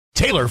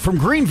Taylor from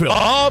Greenville,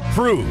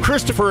 approved.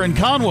 Christopher in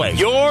Conway,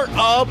 you're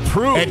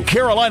approved. At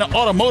Carolina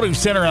Automotive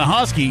Center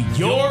Ahoskie,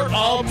 you're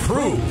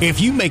approved.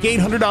 If you make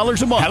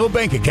 $800 a month, have a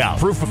bank account,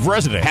 proof of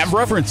residence, have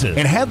references,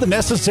 and have the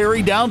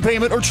necessary down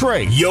payment or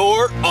trade,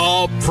 you're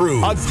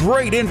approved. A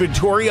great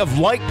inventory of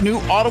like-new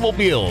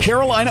automobiles.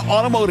 Carolina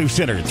Automotive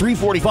Center,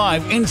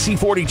 345 NC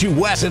 42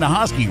 West in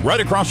Ahoskie, right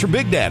across from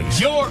Big Daddy's.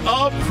 You're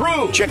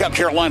approved. Check out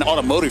Carolina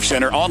Automotive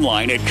Center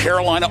online at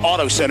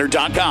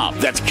CarolinaAutoCenter.com.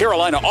 That's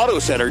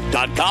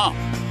CarolinaAutoCenter.com.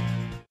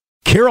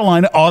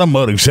 Carolina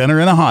Automotive Center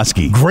in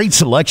Ahoskie. Great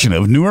selection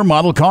of newer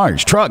model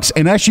cars, trucks,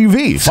 and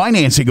SUVs.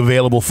 Financing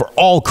available for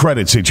all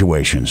credit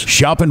situations.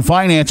 Shop and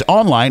finance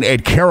online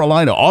at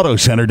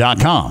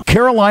CarolinaAutoCenter.com.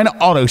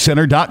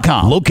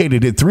 CarolinaAutoCenter.com.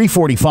 Located at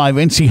 345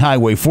 NC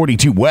Highway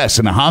 42 West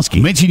in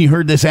Ahoskie. Mention you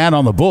heard this ad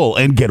on the Bull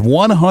and get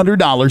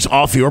 $100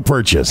 off your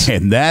purchase.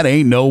 And that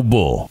ain't no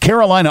bull.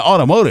 Carolina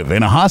Automotive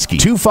in Ahoskie.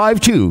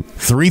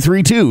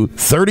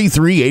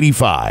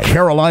 252-332-3385.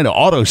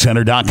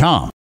 CarolinaAutoCenter.com.